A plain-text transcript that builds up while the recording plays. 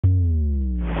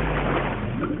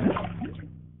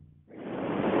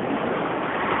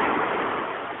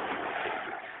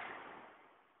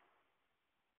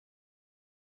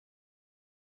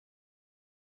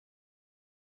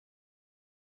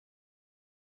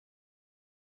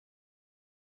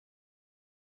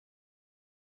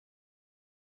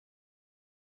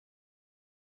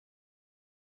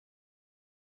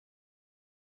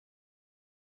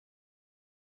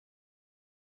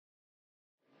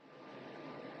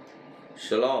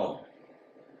Shalom.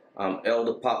 I'm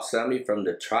Elder Pop Sammy from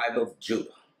the tribe of Judah.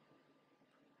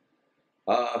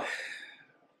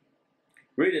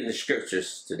 Reading the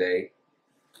scriptures today,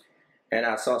 and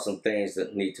I saw some things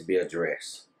that need to be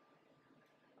addressed.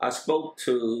 I spoke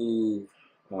to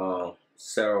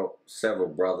several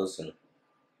brothers,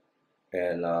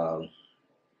 and I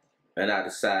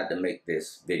decided to make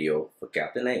this video for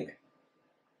Captain Amy.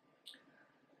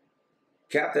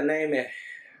 Captain Amy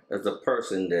is a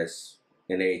person that's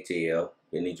in ATL,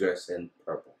 and he dressed in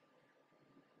purple.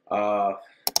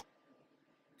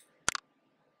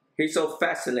 He's so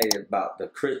fascinated about the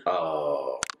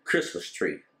Christmas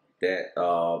tree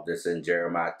that's in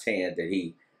Jeremiah 10 that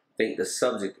he think the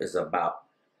subject is about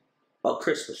a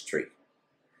Christmas tree.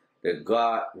 That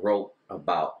God wrote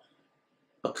about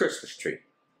a Christmas tree.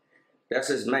 That's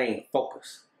his main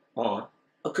focus, on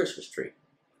a Christmas tree.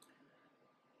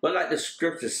 But like the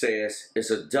scripture says,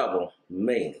 it's a double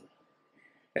meaning.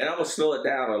 And I'm going to slow it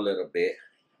down a little bit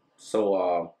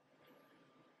so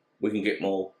we can get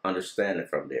more understanding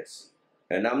from this.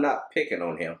 And I'm not picking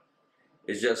on him.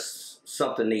 It's just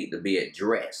something needs to be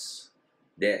addressed,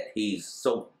 that he's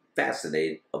so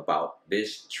fascinated about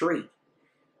this tree.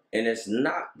 And it's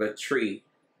not the tree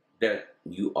that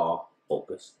you are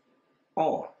focused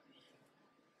on.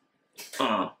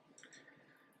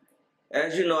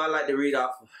 As you know, I like to read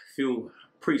off a few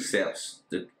precepts.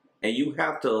 And you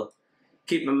have to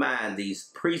keep in mind these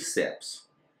precepts,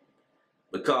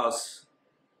 because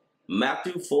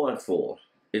Matthew 4:4,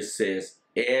 it says,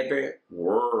 every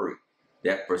word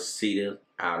that proceeded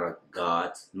out of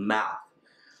God's mouth.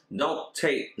 Don't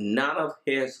take none of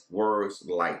his words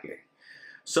lightly.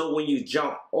 So when you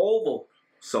jump over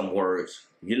some words,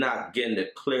 you're not getting the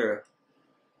clear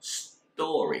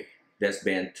story that's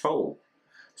been told.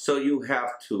 So you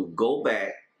have to go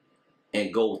back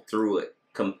and go through it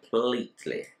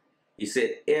completely. He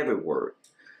said every word.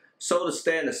 So to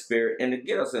stay in the spirit and to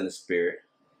get us in the spirit,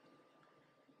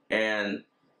 and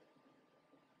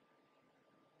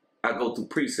I go through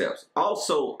precepts.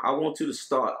 Also, I want you to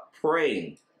start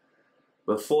praying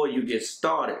before you get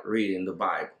started reading the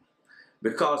Bible,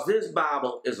 because this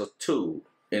Bible is a tool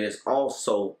and it's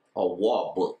also a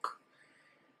war book.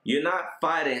 You're not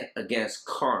fighting against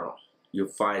carnal. You're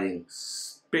fighting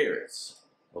spirits.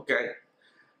 Okay?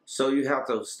 So you have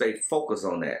to stay focused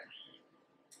on that.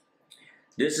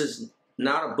 This is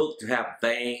not a book to have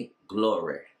vain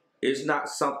glory. It's not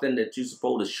something that you're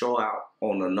supposed to show out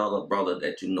on another brother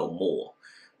that you know more.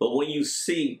 But when you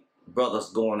see brothers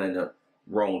going in the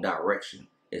wrong direction,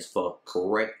 it's for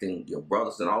correcting your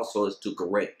brothers, and also it's to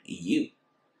correct you.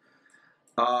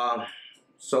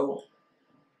 So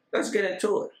let's get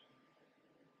into it.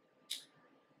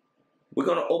 We're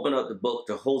going to open up the book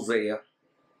to Hosea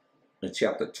in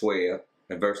chapter 12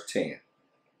 and verse 10.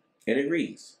 And it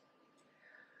reads,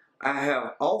 I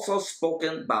have also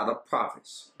spoken by the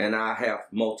prophets, and I have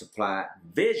multiplied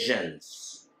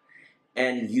visions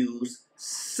and used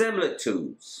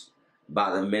similitudes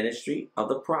by the ministry of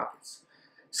the prophets.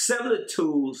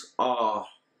 Similitudes are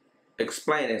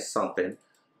explaining something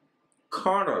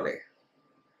carnally.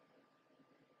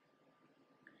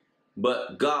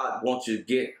 But God wants you to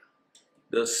get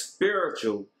the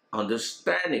spiritual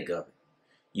understanding of it.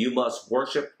 You must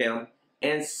worship him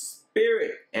in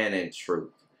spirit and in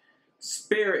truth.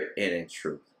 Spirit and in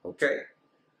truth. Okay?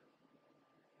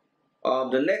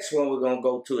 The next one we're going to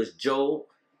go to is Job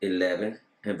 11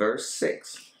 and verse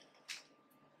 6.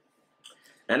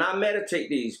 And I meditate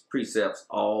these precepts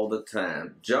all the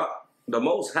time. The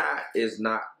Most High is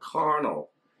not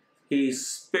carnal. He's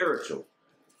spiritual.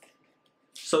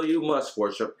 So you must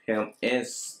worship him in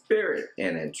spirit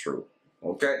and in truth.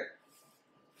 Okay?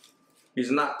 He's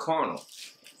not carnal.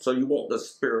 So you want the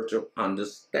spiritual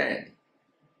understanding.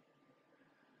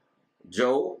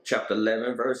 Job chapter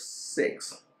 11 verse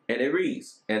 6. And it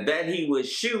reads, and that he will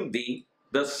shew thee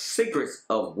the secrets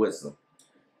of wisdom.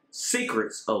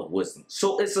 Secrets of wisdom.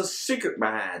 So it's a secret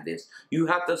behind this. You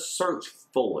have to search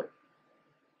for it.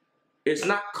 It's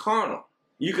not carnal.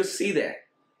 You can see that.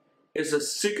 It's a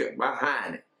secret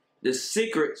behind it. The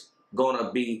secret's gonna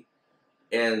be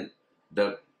in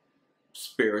the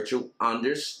spiritual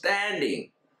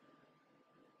understanding.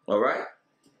 All right?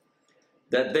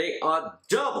 That they are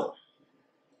double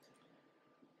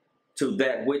to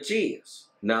that which is.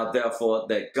 Now therefore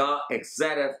that God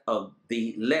exacteth of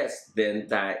thee less than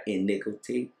thy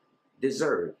iniquity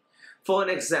deserved. For an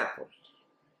example,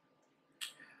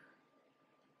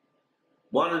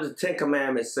 one of the 10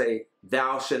 commandments say,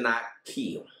 thou shalt not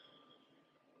kill.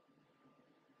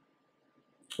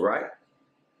 Right?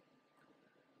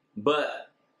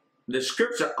 But the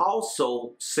scripture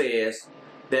also says,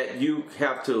 that you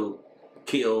have to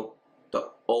kill the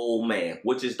old man,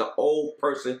 which is the old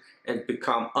person, and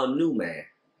become a new man.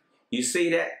 You see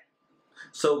that?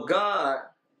 So God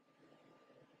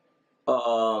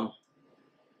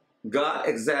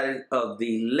exalted of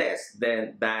thee less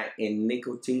than thy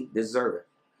iniquity deserveth.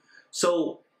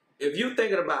 So if you're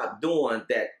thinking about doing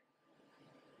that,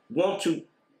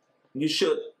 you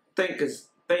should think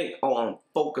on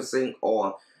focusing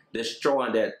on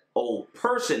destroying that old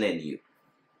person in you.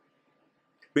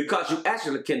 Because you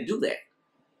actually can do that.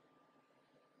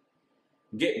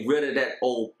 Get rid of that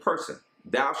old person.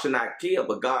 Thou shalt not kill,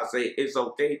 but God said it's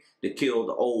okay to kill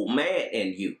the old man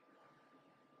in you.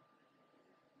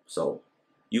 So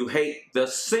you hate the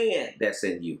sin that's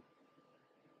in you.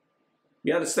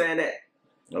 You understand that?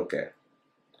 Okay.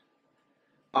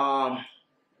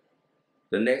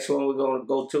 The next one we're going to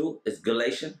go to is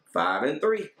Galatians 5 and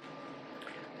 3.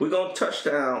 We're going to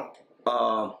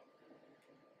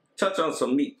touch on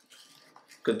some meat,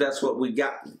 because that's what we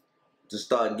got to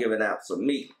start giving out, some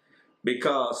meat,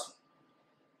 because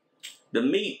the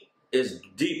meat is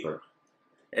deeper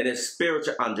and it's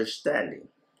spiritual understanding.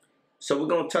 So we're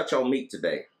going to touch on meat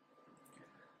today,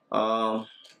 and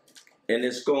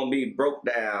it's going to be broke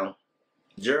down.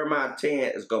 Jeremiah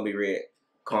 10 is going to be read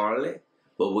carnally,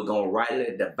 but we're going to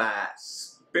rightly divide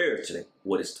spiritually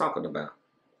what it's talking about.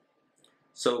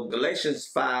 So Galatians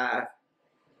 5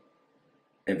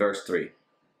 and verse 3.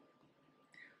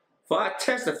 For I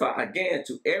testify again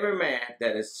to every man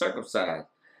that is circumcised,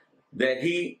 that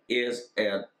he is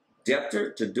a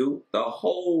debtor to do the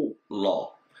whole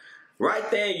law. Right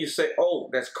there you say, oh,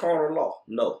 that's carnal law.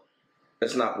 No,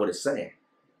 that's not what it's saying.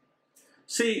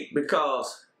 See,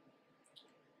 because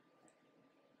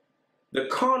the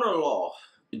carnal law,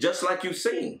 just like you've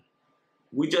seen,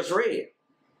 we just read,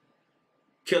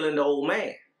 killing the old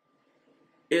man,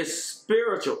 is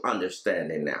spiritual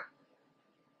understanding now.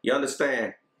 You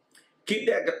understand? Keep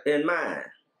that in mind.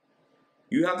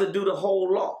 You have to do the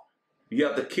whole law. You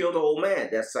have to kill the old man.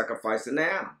 That's sacrificing the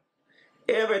animal.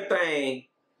 Everything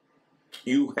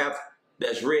you have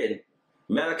that's written,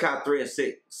 Malachi 3 and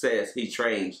 6 says he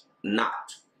trains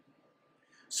not.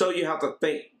 So you have to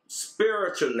think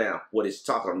spiritual now, what it's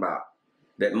talking about.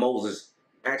 That Moses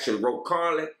actually wrote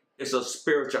carnally, it's a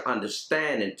spiritual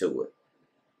understanding to it.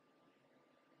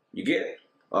 You get it?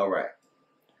 All right.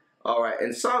 All right.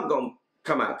 And some going to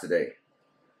come out today.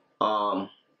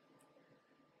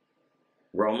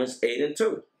 Romans 8 and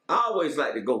 2. I always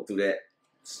like to go through that.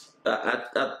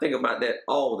 I think about that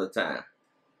all the time.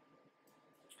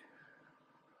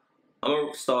 I'm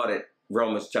going to start at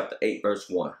Romans chapter 8, verse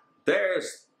 1.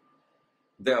 There's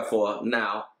therefore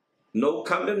now no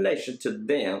condemnation to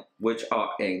them which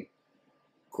are in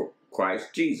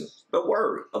Christ Jesus, the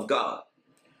Word of God,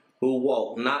 who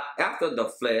walk not after the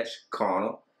flesh,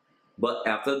 carnal, but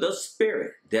after the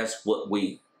Spirit. That's what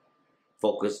we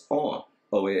focus on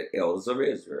over the elders of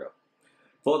Israel.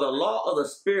 For the law of the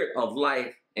Spirit of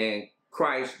life in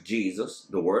Christ Jesus,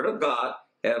 the Word of God,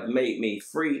 have made me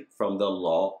free from the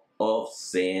law of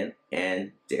sin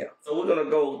and death. So we're going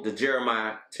to go to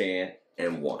Jeremiah 10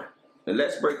 and 1. And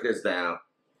let's break this down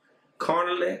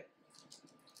carnally.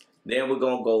 Then we're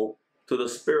going to go to the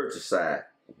spiritual side,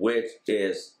 which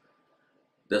is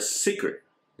the secret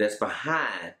that's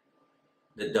behind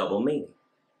the double meaning.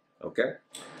 Okay?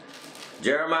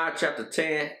 Jeremiah chapter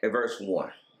 10 and verse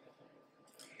 1.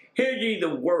 Hear ye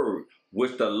the word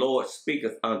which the Lord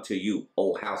speaketh unto you,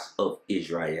 O house of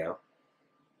Israel.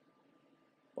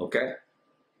 Okay?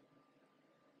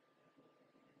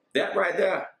 That right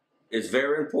there is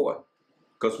very important,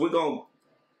 because we're going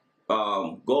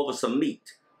to go over some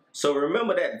meat. So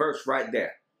remember that verse right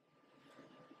there.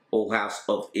 O house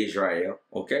of Israel.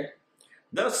 Okay?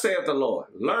 Thus saith the Lord,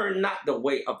 learn not the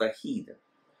way of the heathen,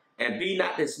 and be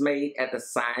not dismayed at the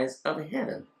signs of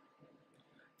heaven.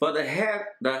 For the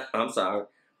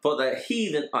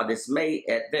heathen are dismayed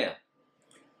at them.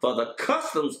 For the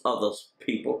customs of those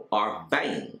people are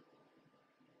vain.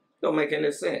 Don't make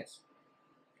any sense.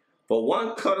 For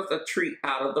one cutteth a tree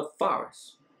out of the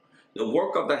forest, the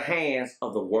work of the hands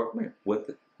of the workman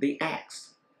with the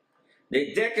axe.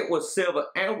 They deck it with silver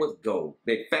and with gold.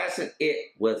 They fasten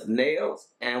it with nails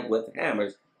and with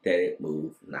hammers, that it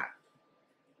move not.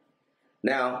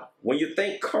 Now, when you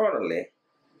think carnally,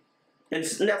 and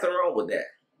there's nothing wrong with that,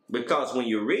 because when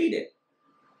you read it,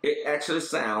 it actually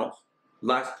sounds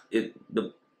like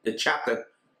the chapter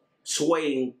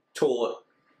swaying toward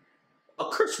a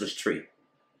Christmas tree.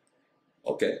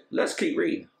 Okay, let's keep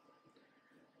reading.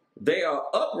 They are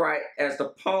upright as the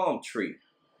palm tree,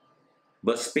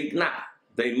 but speak not.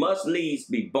 They must needs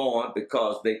be born,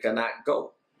 because they cannot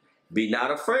go. Be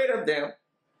not afraid of them,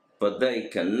 for they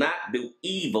cannot do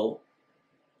evil.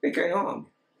 They can't harm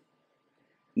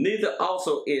you. Neither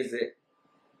also is it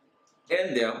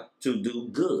in them to do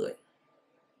good.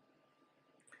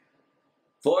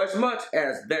 For as much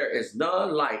as there is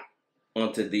none like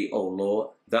unto thee, O Lord,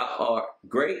 thou art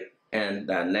great, and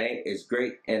thy name is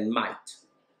great in might.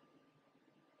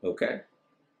 Okay?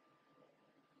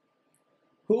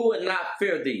 Who would not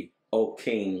fear thee, O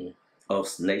King of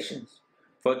nations?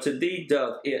 For to thee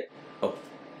doth it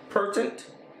pertinent,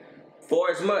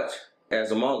 for as much as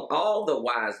among all the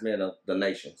wise men of the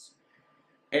nations,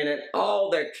 and in all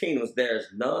their kingdoms there is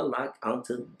none like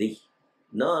unto thee,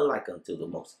 none like unto the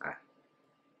Most High.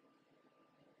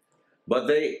 But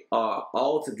they are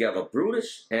altogether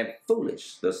brutish and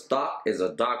foolish. The stock is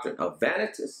a doctrine of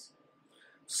vanities.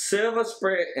 Silver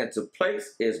spread into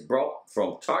place is brought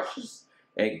from Tarshish,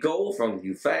 and gold from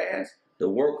Euphrates, the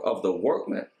work of the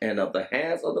workman and of the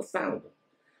hands of the founder.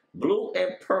 Blue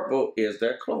and purple is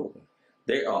their clothing.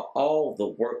 They are all the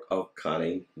work of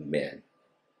cunning men.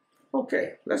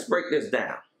 Okay, let's break this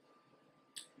down.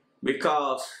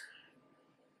 Because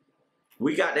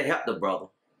we got to help the brother.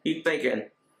 He's thinking,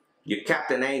 you're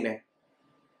Captain Amy.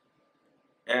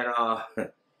 And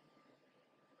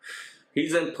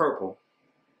he's in purple.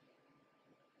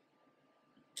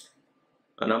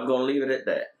 And I'm going to leave it at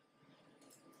that.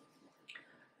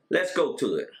 Let's go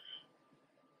to it.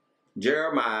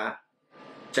 Jeremiah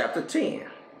chapter 10.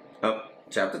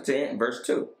 Chapter 10, verse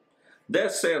 2.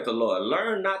 Thus saith the Lord,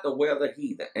 learn not the way of the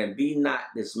heathen, and be not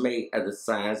dismayed at the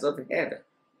signs of heaven.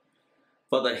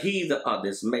 For the heathen are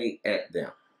dismayed at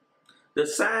them. The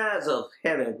signs of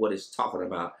heaven, what it's talking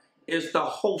about, is the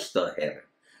host of heaven.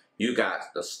 You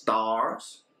got the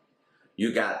stars,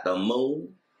 you got the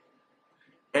moon,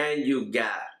 and you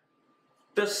got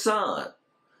the sun.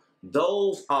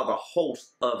 Those are the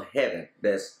hosts of heaven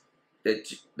that's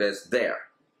there.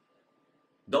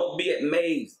 Don't be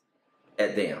amazed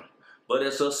at them. But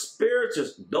it's a spiritual,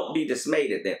 don't be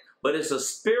dismayed at them. But it's a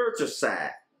spiritual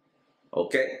side.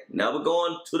 Okay? Now we're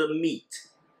going to the meat.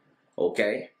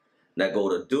 Okay? Now go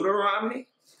to Deuteronomy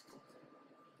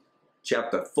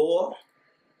chapter 4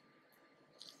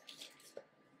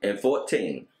 and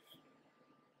 14.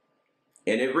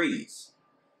 And it reads,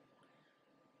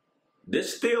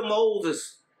 this still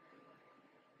Moses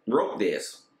wrote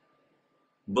this,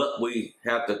 but we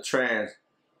have to transform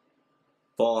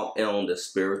on the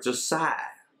spiritual side.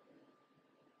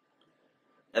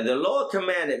 And the Lord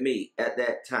commanded me at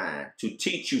that time to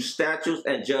teach you statutes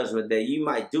and judgment, that you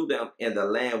might do them in the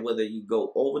land whither you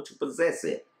go over to possess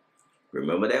it.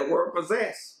 Remember that word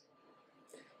possess.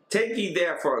 Take ye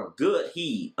therefore good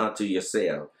heed unto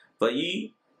yourselves, for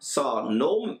ye saw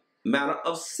no manner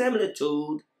of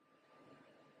similitude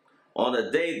on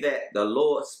the day that the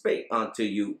Lord spake unto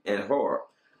you in Horeb,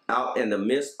 out in the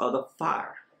midst of the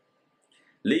fire.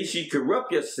 Lest ye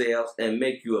corrupt yourselves and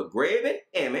make you a graven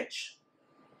image.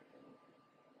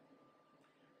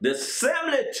 The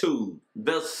similitude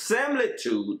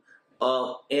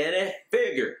of any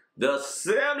figure. The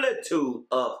similitude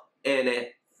of any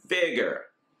figure.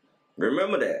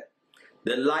 Remember that.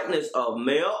 The likeness of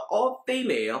male or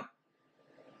female.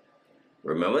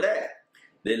 Remember that.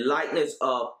 The likeness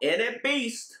of any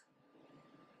beast.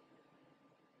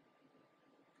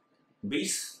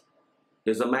 Beast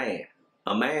is a man.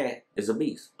 A man is a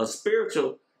beast. A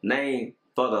spiritual name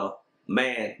for the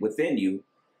man within you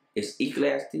is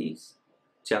Ecclesiastes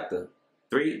chapter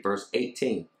 3 verse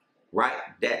 18.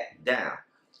 Write that down.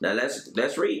 Now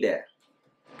let's read that.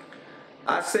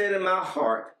 I said in my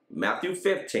heart, Matthew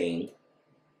 15,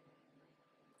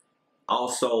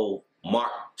 also Mark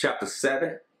chapter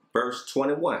 7 verse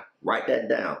 21. Write that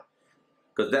down.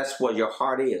 Because that's where your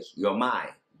heart is, your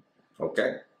mind.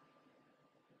 Okay?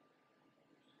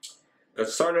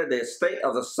 Concerning the state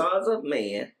of the sons of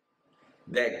men,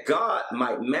 that God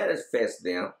might manifest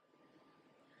them,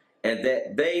 and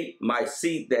that they might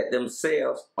see that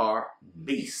themselves are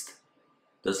beasts.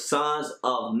 The sons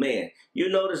of men. You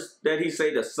notice that he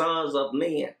say the sons of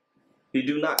men. He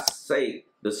do not say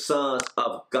the sons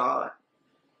of God.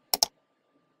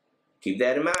 Keep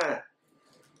that in mind.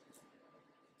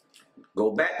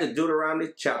 Go back to Deuteronomy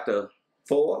chapter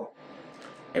 4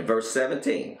 and verse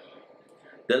 17.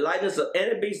 The likeness of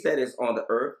any beast that is on the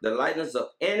earth, the likeness of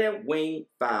any winged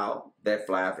fowl that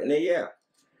flieth in the air,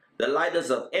 the likeness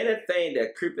of anything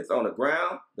that creepeth on the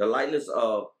ground, the likeness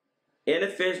of any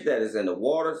fish that is in the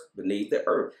waters beneath the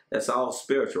earth. That's all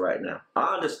spiritual right now.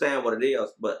 I understand what it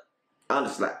is, but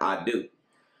honestly, I do.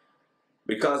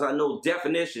 Because I know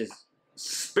definitions,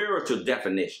 spiritual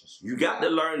definitions. You got to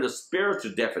learn the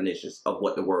spiritual definitions of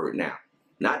what the word now.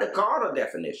 Not the carnal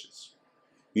definitions.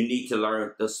 You need to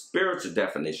learn the spiritual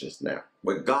definitions now,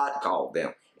 what God called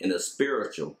them in the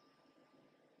spiritual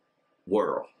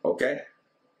world, okay?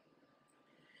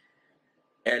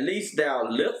 At least thou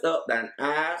lift up thine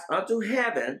eyes unto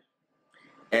heaven,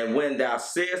 and when thou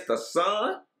seest the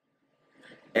sun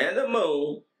and the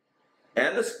moon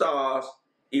and the stars,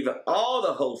 even all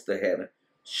the hosts of heaven,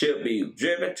 should be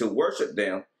driven to worship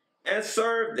them and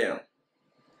serve them,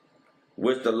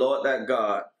 which the Lord thy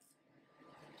God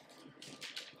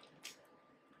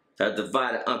has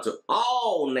divided unto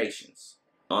all nations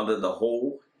under the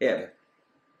whole heaven.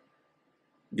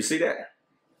 You see that?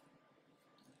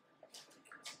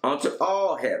 Unto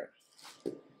all heaven.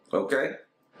 Okay?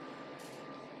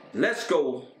 Let's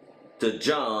go to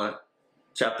John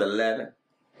chapter 11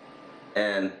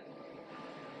 and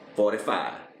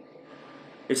 45.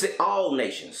 It says all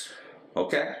nations.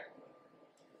 Okay?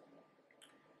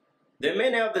 The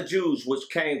many of the Jews which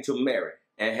came to Mary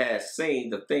and had seen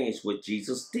the things which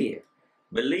Jesus did,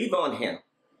 believe on him.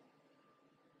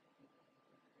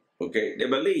 Okay? They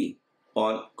believe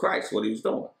on Christ, what he was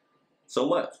doing. So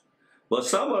much. But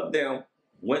some of them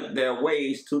went their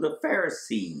ways to the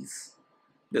Pharisees.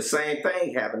 The same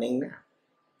thing happening now.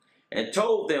 And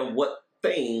told them what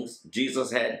things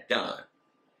Jesus had done.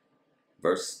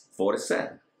 Verse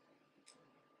 47.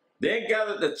 Then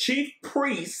gathered the chief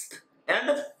priests and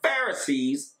the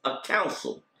Pharisees a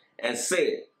council, and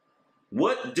said,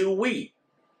 what do we?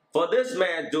 For this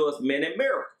man doeth many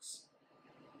miracles.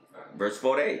 Verse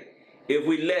 48. If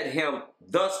we let him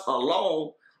thus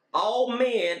alone, all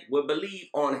men will believe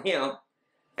on him,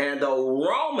 and the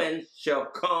Romans shall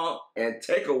come and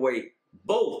take away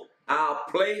both our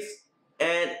place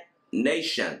and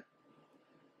nation.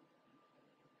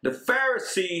 The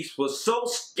Pharisees were so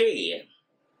scared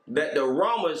that the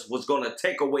Romans was going to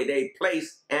take away their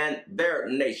place and their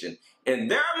nation. In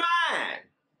their mind,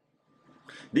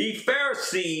 the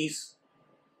Pharisees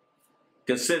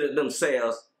considered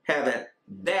themselves having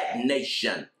that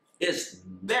nation. It's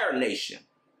their nation.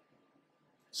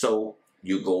 So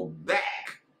you go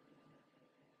back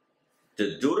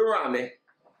to Deuteronomy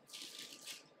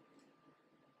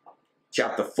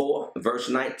chapter 4, verse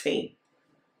 19.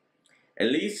 At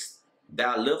least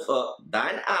thou lift up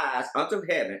thine eyes unto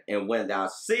heaven, and when thou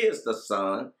seest the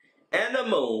sun and the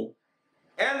moon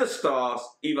and the stars,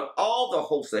 even all the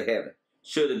hosts of heaven,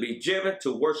 should it be driven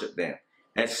to worship them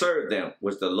and serve them,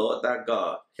 which the Lord thy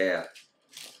God hath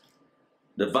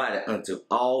divided unto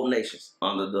all nations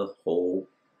under the whole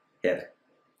heaven.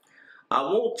 I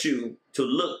want you to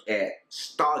look at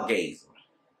stargazing.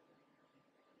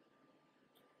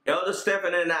 Elder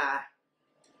Stephen and I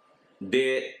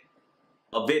did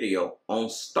a video on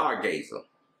stargazing.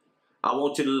 I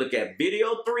want you to look at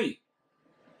video 3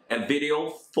 and video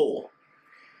 4.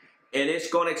 And it's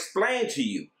going to explain to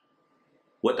you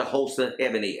what the host of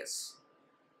heaven is.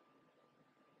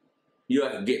 You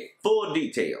have to get full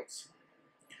details.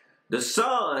 The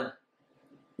sun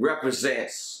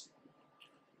represents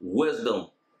wisdom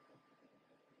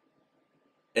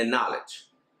and knowledge.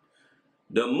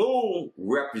 The moon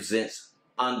represents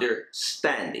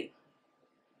understanding.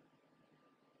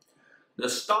 The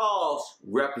stars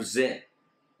represent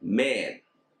man.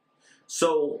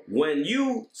 So when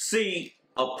you see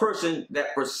a person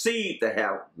that perceived to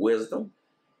have wisdom,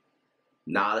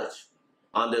 knowledge,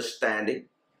 understanding,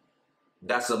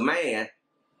 that's a man,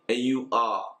 and you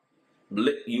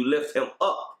lift him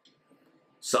up.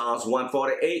 Psalms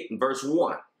 148 verse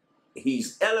 1.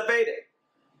 He's elevated,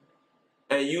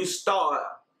 and you start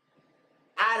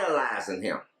idolizing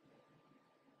him.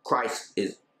 Christ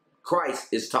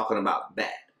is talking about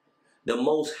that. The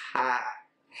Most High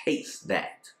hates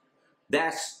that.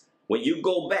 That's when you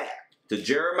go back to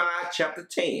Jeremiah chapter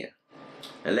 10.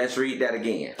 And let's read that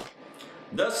again.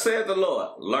 Thus saith the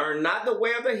Lord, learn not the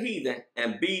way of the heathen,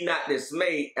 and be not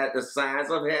dismayed at the signs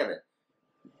of heaven.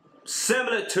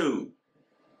 Similitude.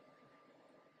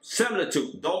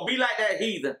 Similitude. Don't be like that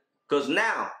heathen, because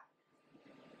now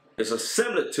it's a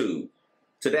similitude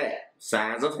to that.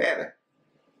 Signs of heaven.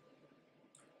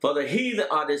 For the heathen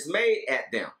are dismayed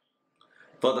at them.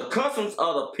 For the customs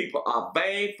of the people are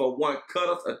vain, for one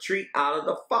cutteth a tree out of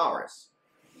the forest.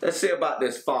 Let's see about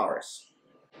this forest.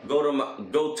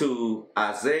 Go to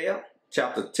Isaiah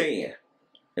chapter 10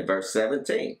 and verse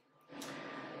 17.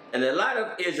 And the light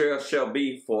of Israel shall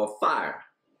be for a fire,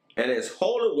 and his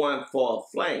Holy One for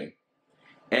a flame.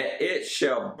 And it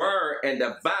shall burn and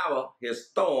devour his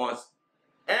thorns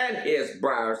and his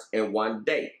briars in one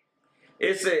day.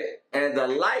 It said, and the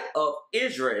light of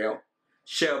Israel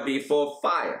shall be for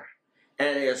fire,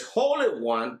 and his Holy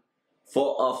One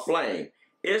for a flame.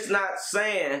 It's not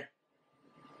saying,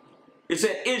 it's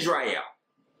in Israel.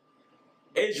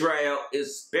 Israel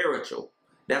is spiritual.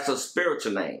 That's a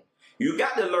spiritual name. You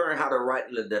got to learn how to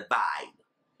rightly divide.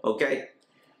 Okay?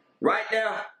 Right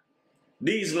now,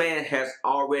 these men has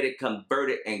already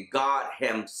converted, and God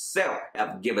himself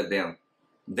have given them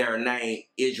their name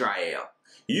Israel.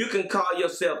 You can call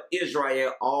yourself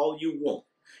Israel all you want.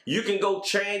 You can go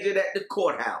change it at the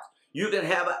courthouse. You can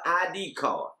have an ID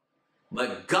card.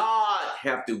 But God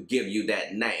have to give you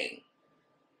that name.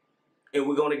 And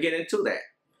we're going to get into that.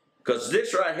 Because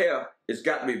this right here has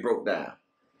got to be broke down.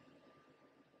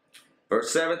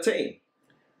 Verse 17.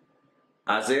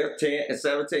 Isaiah 10 and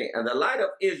 17. And the light of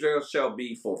Israel shall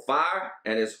be for fire,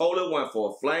 and his Holy One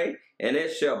for a flame, and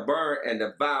it shall burn and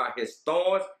devour his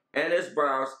thorns and his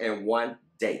briars in one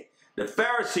day. The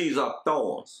Pharisees are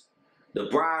thorns. The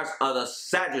briars are the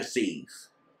Sadducees.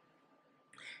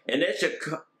 And it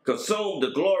shall consume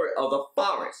the glory of the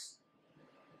forest.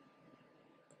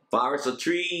 Forests are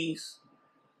trees.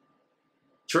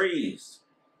 Trees.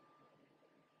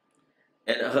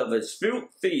 And of his fruit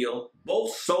field,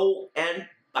 both soul and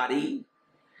body,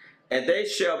 and they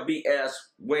shall be as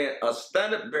when a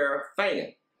standard bearer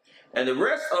fainteth. And the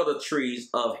rest of the trees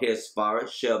of his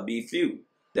forest shall be few,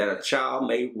 that a child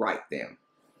may write them.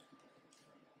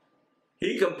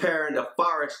 He comparing the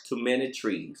forest to many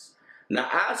trees. Now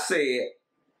I said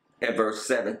in verse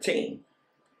 17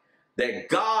 that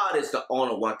God is the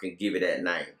only one can give it that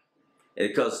name.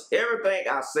 Because everything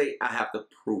I say, I have to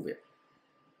prove it.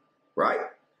 Right?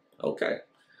 Okay.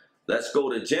 Let's go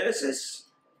to Genesis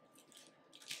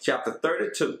chapter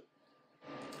 32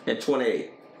 and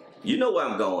 28. You know where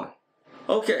I'm going.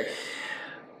 Okay.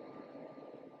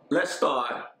 Let's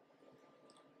start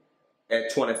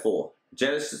at 24.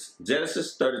 Genesis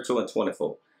 32 and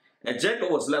 24. And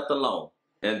Jacob was left alone,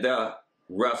 and there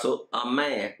wrestled a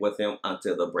man with him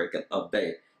until the breaking of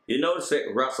day. You notice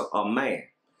it, wrestle a man.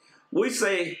 We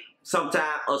say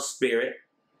sometimes a spirit,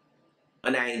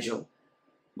 an angel.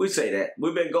 We say that.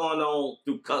 We've been going on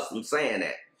through custom saying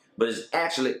that. But it's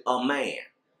actually a man.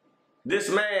 This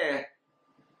man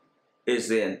is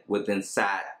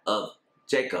inside of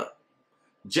Jacob.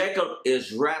 Jacob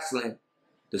is wrestling.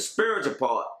 The spiritual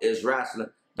part is wrestling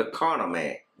the carnal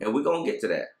man. And we're going to get to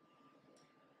that.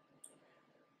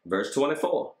 Verse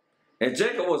 24. And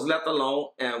Jacob was left alone,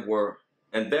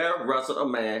 and there wrestled a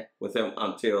man with him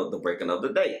until the breaking of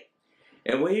the day.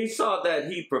 And when he saw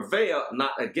that he prevailed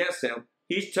not against him,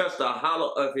 he touched the hollow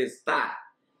of his thigh,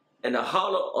 and the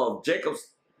hollow of Jacob's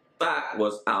thigh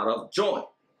was out of joint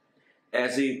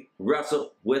as he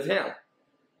wrestled with him.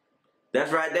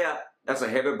 That's right there. That's a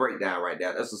heavy breakdown right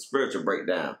there. That's a spiritual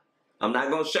breakdown. I'm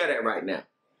not going to share that right now,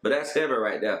 but that's heavy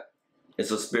right there.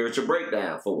 It's a spiritual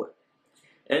breakdown for it.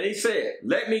 And he said,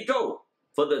 let me go,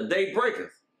 for the day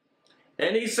breaketh.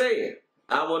 And he said,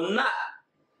 I will not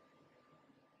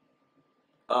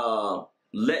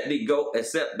let thee go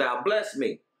except thou bless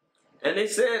me. And they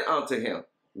said unto him,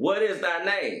 what is thy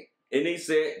name? And he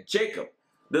said, Jacob.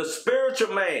 The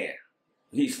spiritual man,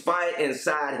 he's fighting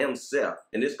inside himself.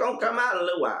 And it's going to come out in a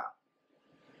little while.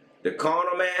 The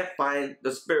carnal man fighting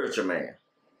the spiritual man.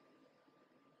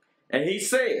 And he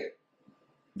said,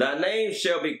 thy name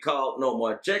shall be called no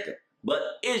more Jacob, but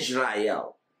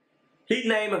Israel. He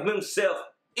named himself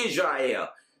Israel.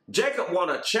 Jacob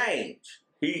want to change.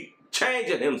 He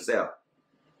changing himself.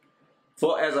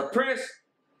 For as a prince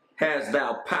hast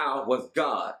thou power with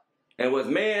God and with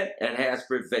men, and has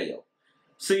prevailed.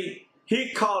 See,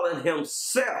 he calling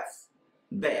himself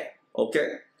that.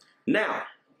 Okay? Now,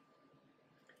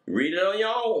 read it on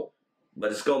your own,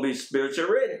 but it's going to be spiritual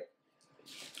written.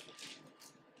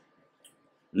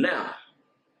 Now,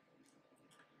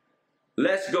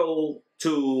 let's go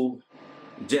to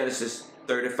Genesis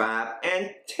 35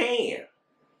 and 10.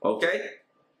 Okay?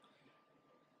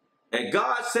 And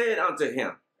God said unto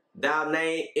him, thy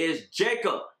name is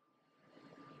Jacob.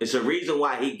 It's a reason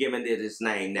why he given it his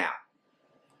name now.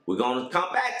 We're going to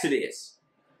come back to this.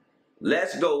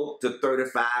 Let's go to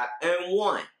 35 and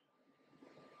 1.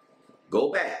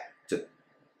 Go back to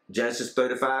Genesis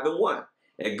 35 and 1.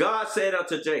 And God said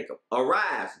unto Jacob,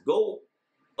 arise, go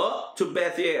up to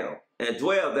Bethel, and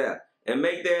dwell there, and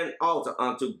make there an altar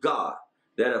unto God,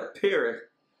 that appeareth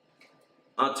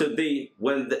unto thee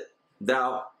when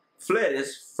thou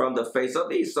fleddest from the face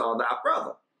of Esau thy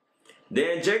brother.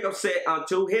 Then Jacob said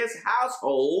unto his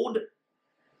household,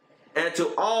 and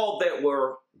to all that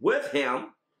were with him,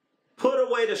 put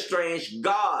away the strange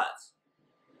gods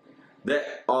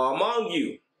that are among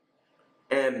you,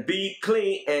 and be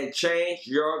clean, and change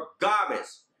your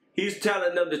garments. He's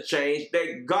telling them to change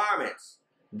their garments,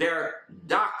 their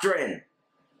doctrine.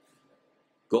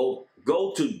 Go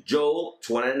to Job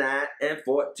 29 and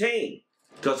 14.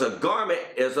 Because a garment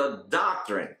is a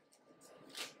doctrine.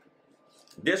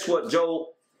 This is what Job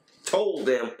told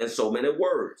them in so many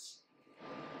words.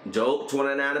 Job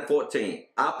 29:14.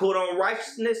 I put on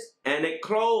righteousness and it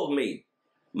clothed me.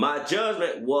 My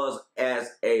judgment was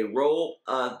as a robe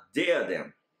of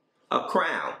diadem, a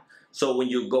crown. So when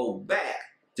you go back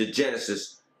to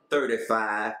Genesis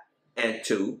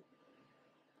 35:2,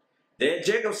 then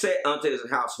Jacob said unto his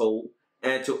household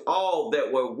and to all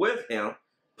that were with him,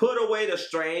 put away the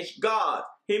strange gods.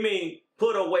 He means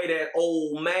put away that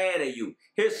old man in you.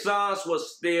 His sons were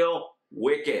still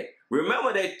wicked.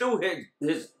 Remember, they threw his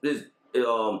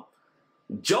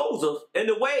Joseph in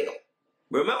the well.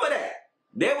 Remember that.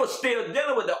 They were still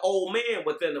dealing with the old man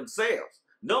within themselves.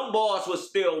 Them boys were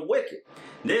still wicked.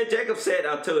 Then Jacob said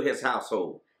unto his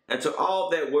household and to all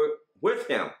that were with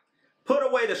him, put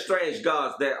away the strange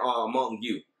gods that are among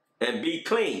you and be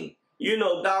clean. You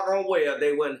know, doggone well,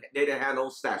 they didn't have no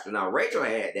statue. Now, Rachel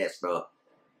had that stuff.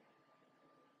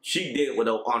 She did with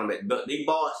no ornament. But these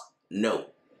boys, no.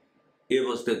 It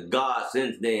was the gods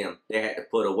in them that had to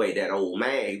put away that old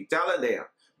man. He was telling them,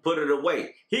 put it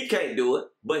away. He can't do it,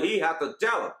 but he have to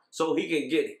tell them so he can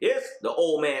get the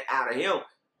old man out of him.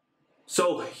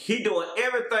 So he doing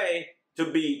everything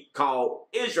to be called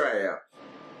Israel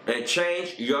and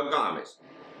change your garments.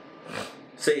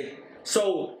 See,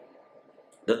 so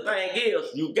the thing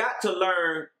is, you got to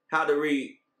learn how to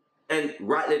read and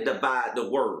rightly divide the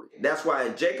word. That's why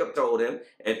Jacob told him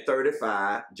in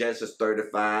Genesis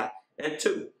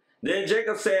 35:2. Then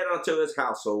Jacob said unto his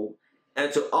household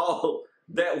and to all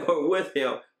that were with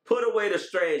him, put away the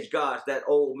strange gods, that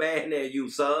old man and you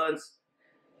sons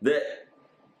that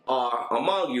are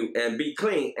among you, and be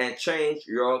clean and change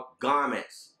your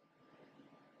garments.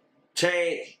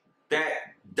 Change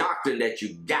that doctrine that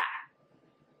you got.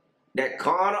 That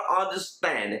carnal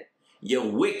understanding, you're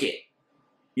wicked.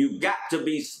 You got to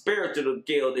be spiritual to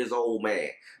kill this old man.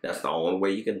 That's the only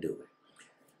way you can do it.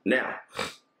 Now,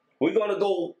 we're going to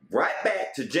go right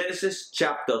back to Genesis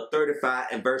chapter 35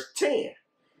 and verse 10.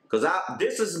 Because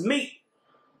this is meat.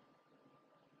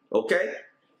 Okay?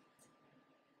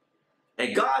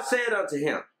 And God said unto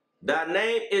him, thy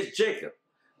name is Jacob.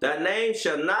 Thy name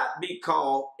shall not be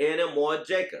called any more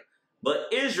Jacob, but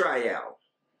Israel.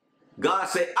 God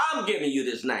said, I'm giving you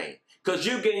this name because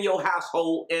you're getting your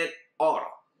household in order.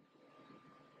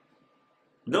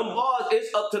 Them boys,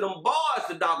 it's up to them boys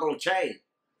to doggone change.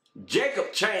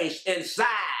 Jacob changed inside.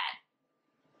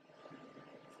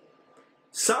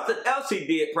 Something else he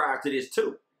did prior to this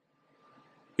too.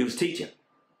 He was teaching.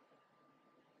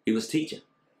 He was teaching.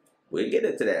 We'll get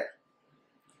into that.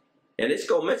 And it's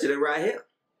going to mention it right here.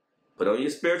 Put on your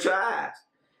spiritual eyes.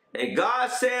 And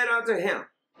God said unto him,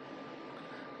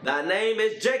 thy name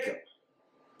is Jacob.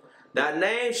 Thy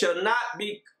name shall not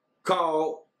be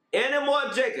called any more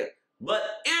Jacob, but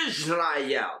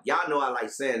Israel. Y'all know I like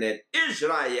saying that.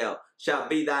 Israel shall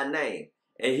be thy name.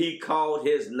 And he called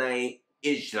his name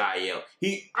Israel.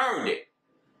 He earned it.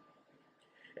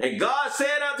 And God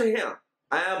said unto him,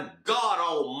 I am God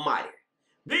Almighty.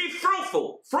 Be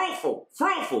fruitful,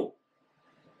 fruitful.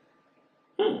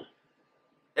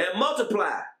 And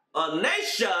multiply. A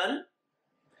nation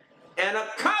and a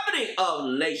company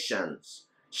of nations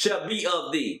shall be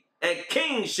of thee, and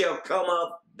kings shall come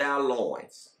of thy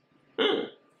loins.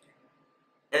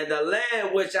 And the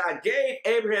land which I gave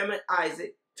Abraham and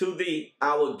Isaac to thee,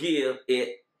 I will give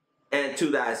it, and to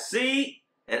thy seed,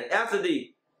 and after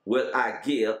thee will I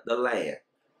give the land.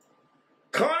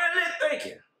 Carnally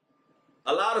thinking,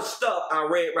 a lot of stuff I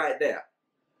read right there.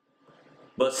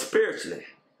 But spiritually,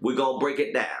 we're going to break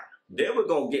it down. Then we're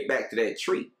going to get back to that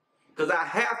tree. Because I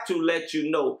have to let you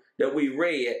know that we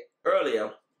read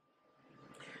earlier.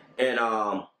 And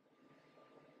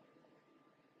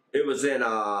it was in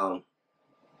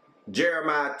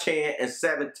Jeremiah 10 and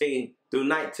 17 through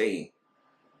 19.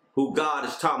 Who God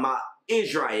is talking about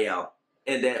Israel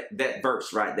in that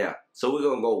verse right there. So we're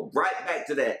going to go right back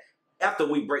to that after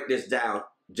we break this down,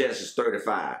 Genesis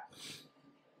 35.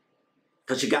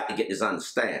 Because you got to get this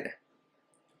understanding.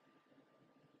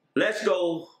 Let's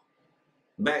go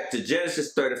back to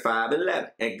Genesis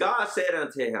 35:11. And God said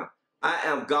unto him, I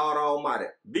am God Almighty.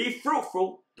 Be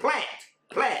fruitful, plant.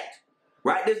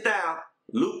 Write this down.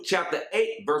 Luke chapter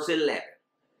 8, verse 11.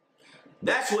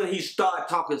 That's when he started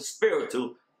talking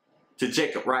spiritual to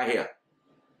Jacob right here.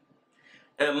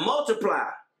 And multiply.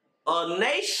 A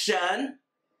nation,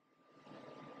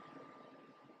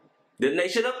 the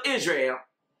nation of Israel,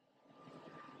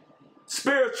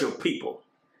 spiritual people,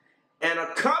 and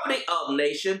a company of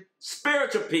nations,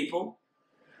 spiritual people,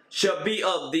 shall be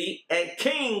of thee, and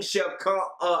kings shall come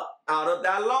up out of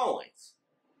thy loins.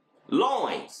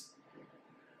 Loins.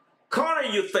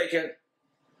 Carnal, you're thinking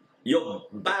your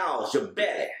bowels, your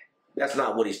belly. That's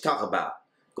not what he's talking about.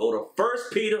 Go to 1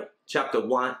 Peter chapter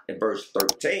 1 and verse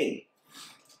 13.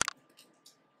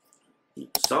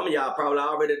 Some of y'all probably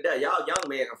already there. Y'all young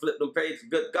men can flip them pages,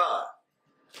 good God.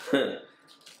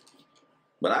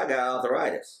 But I got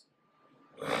arthritis.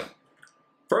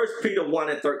 1 Peter 1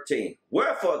 and 13.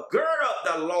 Wherefore, gird up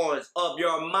the loins of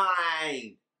your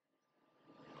mind.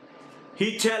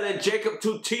 He telling Jacob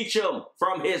to teach him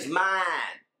from his mind.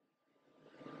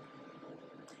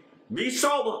 Be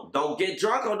sober. Don't get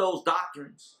drunk on those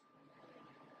doctrines.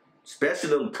 Especially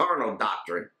them carnal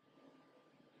doctrine.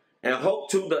 And hope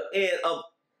to the end of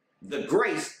the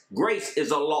grace. Grace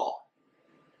is a law.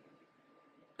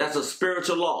 That's a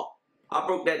spiritual law. I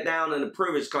broke that down in the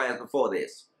previous class before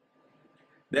this.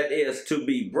 That is to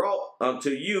be brought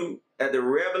unto you at the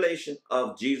revelation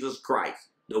of Jesus Christ,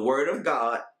 the word of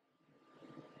God,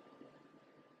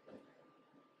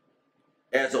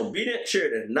 as obedient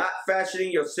children, not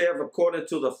fashioning yourself according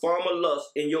to the former lust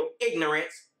in your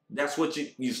ignorance. That's what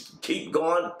you keep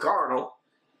going carnal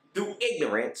through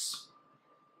ignorance.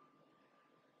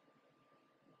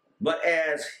 But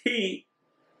as he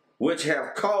which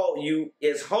have called you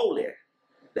is holy.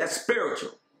 That's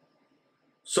spiritual.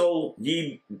 So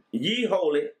ye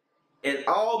holy in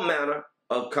all manner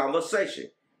of conversation,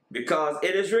 because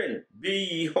it is written, be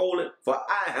ye holy, for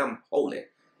I am holy.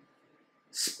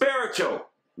 Spiritual,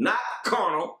 not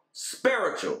carnal,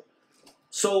 spiritual.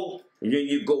 So when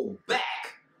you go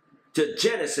back to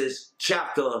Genesis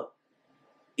chapter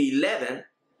 11,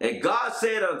 and God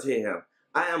said unto him,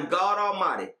 I am God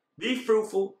Almighty. Be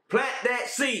fruitful, plant that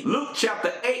seed. Luke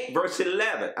chapter 8, verse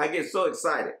 11. I get so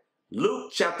excited.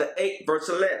 Luke chapter 8, verse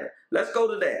 11. Let's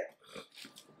go to that.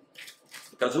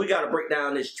 Because we got to break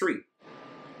down this tree.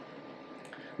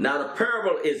 Now the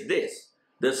parable is this.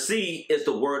 The seed is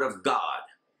the word of God.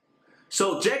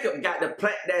 So Jacob got to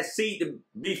plant that seed to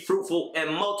be fruitful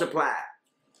and multiply.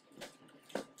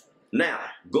 Now,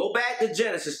 go back to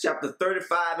Genesis chapter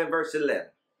 35 and verse 11.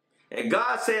 And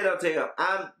God said unto him,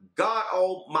 I'm God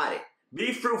Almighty.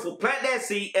 Be fruitful, plant that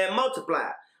seed, and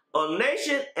multiply. A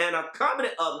nation and a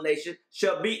covenant of nations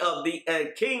shall be of thee,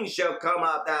 and kings shall come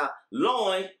out thy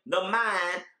loins, the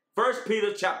mind. 1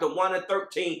 Peter chapter 1 and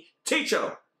 13. Teach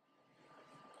them.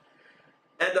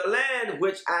 And the land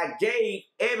which I gave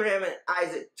Abraham and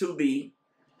Isaac to thee,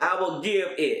 I will give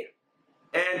it,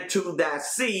 and to thy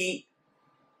seed.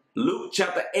 Luke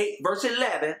chapter 8, verse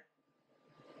 11.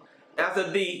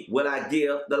 After thee will I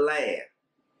give the land.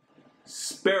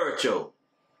 Spiritual.